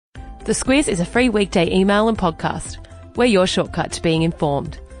The Squiz is a free weekday email and podcast. We're your shortcut to being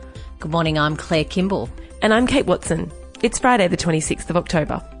informed. Good morning, I'm Claire Kimball. And I'm Kate Watson. It's Friday the 26th of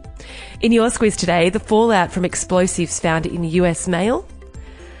October. In your Squiz today, the fallout from explosives found in US mail.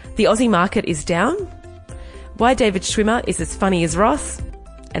 The Aussie market is down. Why David Schwimmer is as funny as Ross.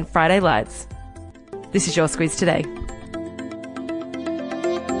 And Friday lights. This is your Squiz today.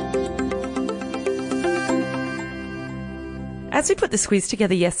 As we put the Squiz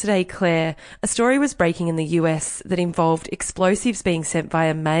together yesterday, Claire, a story was breaking in the US that involved explosives being sent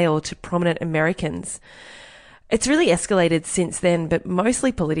via mail to prominent Americans. It's really escalated since then, but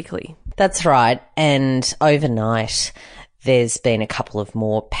mostly politically. That's right. And overnight, there's been a couple of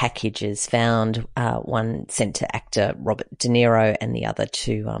more packages found, one sent to actor Robert De Niro and the other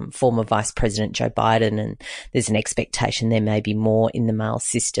to former Vice President Joe Biden. And there's an expectation there may be more in the mail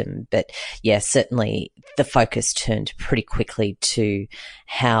system. But yeah, certainly the focus turned pretty quickly to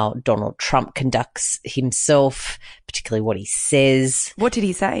how Donald Trump conducts himself, particularly what he says. What did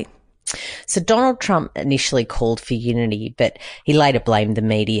he say? So Donald Trump initially called for unity, but he later blamed the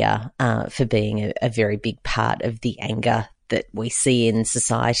media for being a very big part of the anger that we see in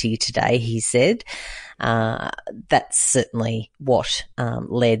society today, he said. That's certainly what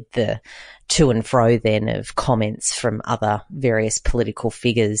led the to and fro then of comments from other various political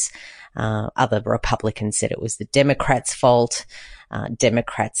figures. Other Republicans said it was the Democrats' fault.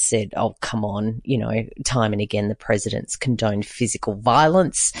 Democrats said, oh, come on, time and again the president's condoned physical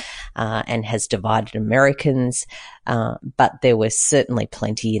violence and has divided Americans. But there was certainly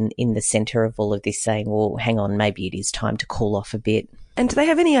plenty in the centre of all of this saying, well, hang on, maybe it is time to cool off a bit. And do they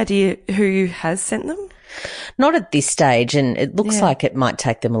have any idea who has sent them? Not at this stage, and it looks like it might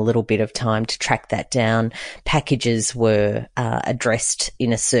take them a little bit of time to track that down. Packages were addressed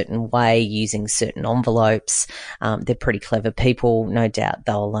in a certain way using certain envelopes. They're pretty clever people. No doubt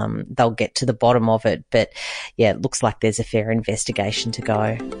they'll get to the bottom of it. But yeah, it looks like there's a fair investigation to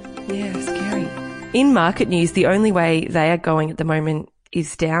go. Yeah, scary. In market news, the only way they are going at the moment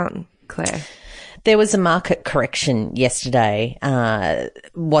is down, Claire. There was a market correction yesterday.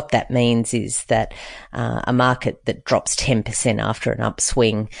 What that means is that a market that drops 10% after an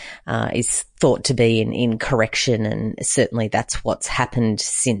upswing is thought to be in correction, and certainly that's what's happened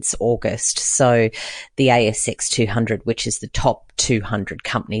since August. So the ASX 200, which is the top 200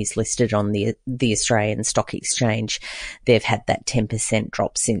 companies listed on the Australian Stock Exchange, they've had that 10%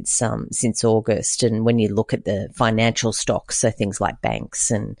 drop since August. And when you look at the financial stocks, so things like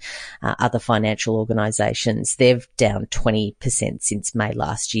banks and other financial organisations, they've down 20% since May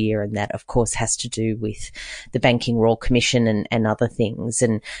last year, and that of course has to do with the Banking Royal Commission and other things.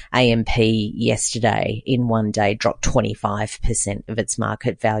 And AMP yesterday in one day dropped 25% of its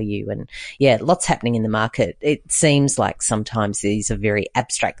market value. And yeah, lots happening in the market. It seems like sometimes these are very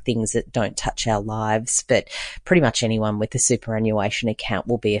abstract things that don't touch our lives, but pretty much anyone with a superannuation account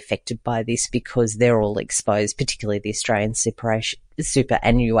will be affected by this because they're all exposed, particularly the Australian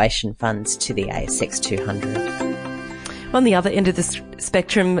superannuation funds, to the ASX 200. On the other end of the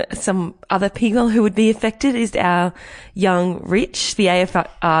spectrum, some other people who would be affected is our Young Rich. The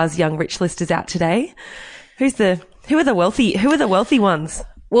AFR's Young Rich list is out today. Who are the wealthy ones?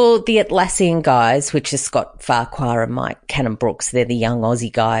 Well, the Atlassian guys, which is Scott Farquhar and Mike Cannon-Brookes, they're the young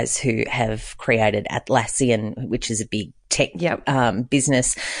Aussie guys who have created Atlassian, which is a big tech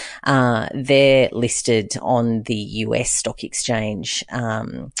business. They're listed on the US Stock Exchange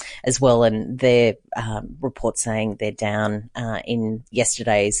as well, and their report saying they're down in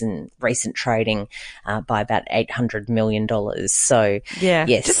yesterday's and recent trading by about $800 million. So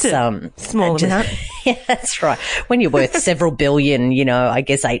yes, just a small amount. Yeah, that's right. When you're worth several billion, I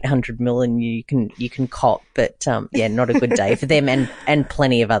guess 800 million you can cop, but not a good day for them and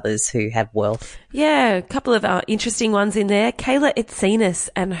plenty of others who have wealth. Yeah, a couple of interesting ones in there. Kayla Etsinas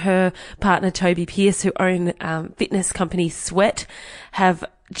and her partner Toby Pierce, who own fitness company Sweat, have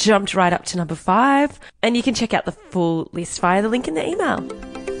jumped right up to number 5. And you can check out the full list via the link in the email.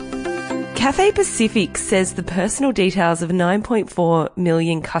 Cathay Pacific says the personal details of 9.4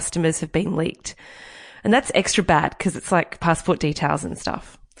 million customers have been leaked. And that's extra bad because it's like passport details and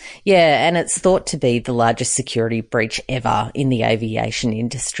stuff. Yeah, and it's thought to be the largest security breach ever in the aviation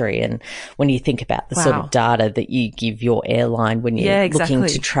industry. And when you think about the sort of data that you give your airline when you're looking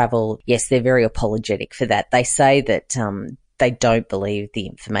to travel, yes, they're very apologetic for that. They say that they don't believe the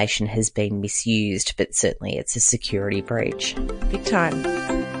information has been misused, but certainly it's a security breach. Big time.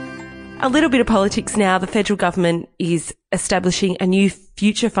 A little bit of politics now. The federal government is establishing a new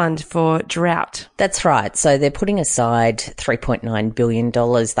future fund for drought. That's right. So they're putting aside $3.9 billion.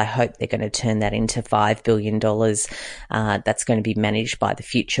 They hope they're going to turn that into $5 billion. That's going to be managed by the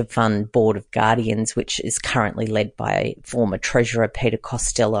Future Fund Board of Guardians, which is currently led by former Treasurer Peter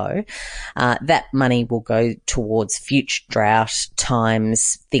Costello. That money will go towards future drought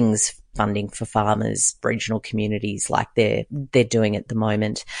times, things funding for farmers, regional communities like they're doing at the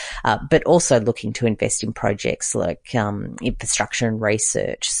moment, but also looking to invest in projects like infrastructure and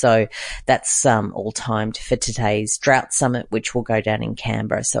research. So that's all timed for today's Drought Summit, which will go down in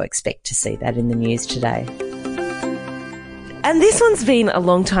Canberra. So expect to see that in the news today. And this one's been a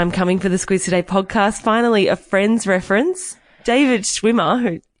long time coming for the Squiz Today podcast. Finally, a Friends reference. David Schwimmer,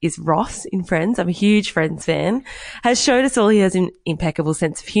 who is Ross in Friends, I'm a huge Friends fan, has showed us all he has an impeccable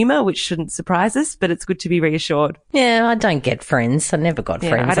sense of humour, which shouldn't surprise us, but it's good to be reassured. Yeah, I don't get Friends. I never got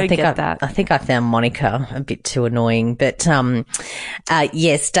Friends. I don't get that. I think I found Monica a bit too annoying. But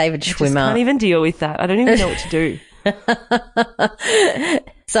yes, David Schwimmer. I can't even deal with that. I don't even know what to do.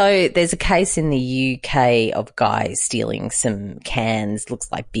 So there's a case in the UK of a guy stealing some cans,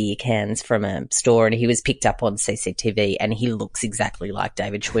 looks like beer cans from a store, and he was picked up on CCTV and he looks exactly like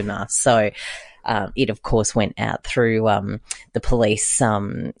David Schwimmer. So it of course went out through the police,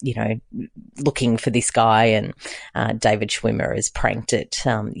 looking for this guy, and David Schwimmer has pranked it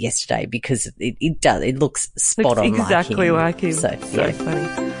yesterday because it looks spot on exactly like him. So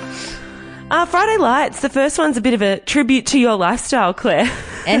funny. Friday Lights, the first one's a bit of a tribute to your lifestyle, Claire.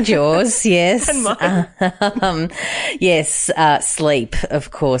 And yours, yes. And mine. Yes, sleep. Of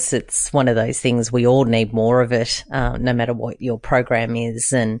course, it's one of those things we all need more of it, no matter what your program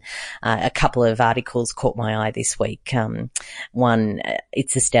is. And a couple of articles caught my eye this week. One,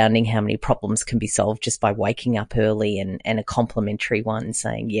 it's astounding how many problems can be solved just by waking up early, and a complimentary one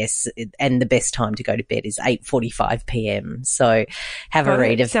saying yes, and the best time to go to bed is 8:45 p.m. So have a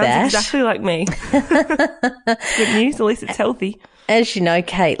read of Sounds that. Exactly like me. Good news, at least it's healthy. As you know,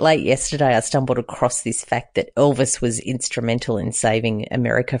 Kate, late yesterday I stumbled across this fact that Elvis was instrumental in saving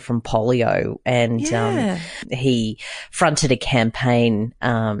America from polio, and he fronted a campaign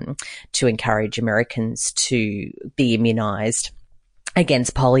to encourage Americans to be immunised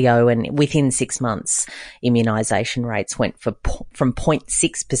against polio, and within 6 months, immunisation rates went from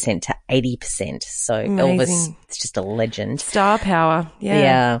 0.6% to 80%. So amazing. Elvis is just a legend. Star power,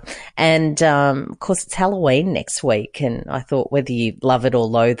 yeah. And of course, it's Halloween next week, and I thought whether you love it or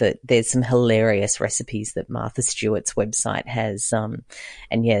loathe it, there's some hilarious recipes that Martha Stewart's website has.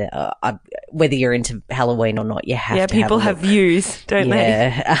 Whether you're into Halloween or not, you have to have a look. Yeah, people have views, don't they?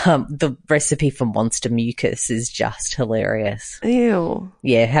 Yeah, the recipe for monster mucus is just hilarious. Ew.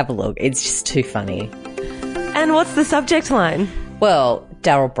 Yeah, have a look. It's just too funny. And what's the subject line? Well,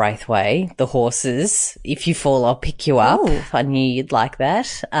 Daryl Braithwaite, the horses, if you fall, I'll pick you up. Ooh. I knew you'd like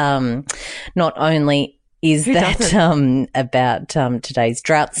that. Not only is Who that doesn't? about today's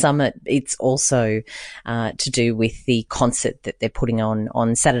Drought Summit, it's also to do with the concert that they're putting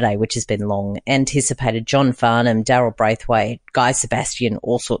on Saturday, which has been long anticipated. John Farnham, Daryl Braithwaite, Guy Sebastian,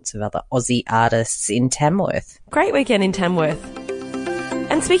 all sorts of other Aussie artists in Tamworth. Great weekend in Tamworth.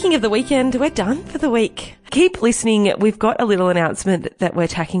 And speaking of the weekend, we're done for the week. Keep listening. We've got a little announcement that we're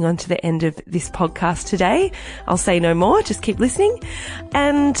tacking on to the end of this podcast today. I'll say no more. Just keep listening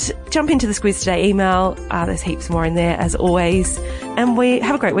and jump into the Squiz Today email. There's heaps more in there as always. And we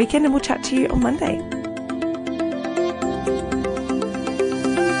have a great weekend, and we'll chat to you on Monday.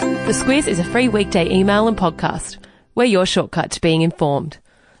 The Squiz is a free weekday email and podcast. We're your shortcut to being informed.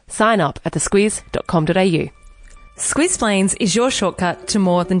 Sign up at thesquiz.com.au. Squizplains is your shortcut to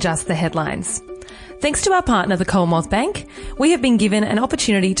more than just the headlines. Thanks to our partner, the Commonwealth Bank, we have been given an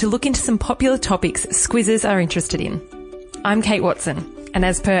opportunity to look into some popular topics Squizzers are interested in. I'm Kate Watson, and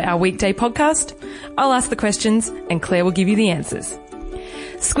as per our weekday podcast, I'll ask the questions and Claire will give you the answers.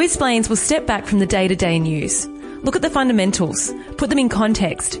 Squizplains will step back from the day-to-day news, look at the fundamentals, put them in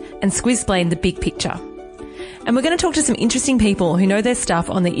context, and Squizplain the big picture. And we're going to talk to some interesting people who know their stuff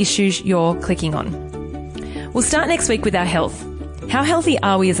on the issues you're clicking on. We'll start next week with our health. How healthy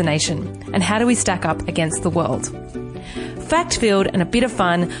are we as a nation, and how do we stack up against the world? Fact-filled and a bit of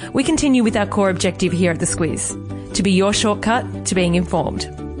fun, we continue with our core objective here at The Squiz, to be your shortcut to being informed.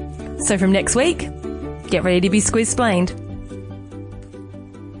 So from next week, get ready to be Squiz-splained.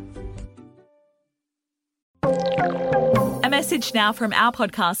 message now from our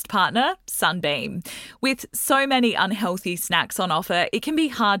podcast partner, Sunbeam. With so many unhealthy snacks on offer, it can be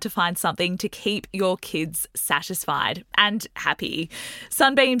hard to find something to keep your kids satisfied and happy.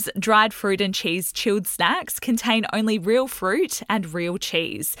 Sunbeam's dried fruit and cheese chilled snacks contain only real fruit and real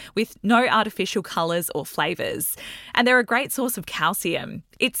cheese, with no artificial colours or flavours. And they're a great source of calcium.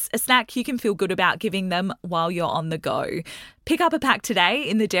 It's a snack you can feel good about giving them while you're on the go. Pick up a pack today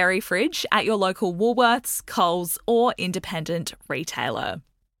in the dairy fridge at your local Woolworths, Coles or independent retailer.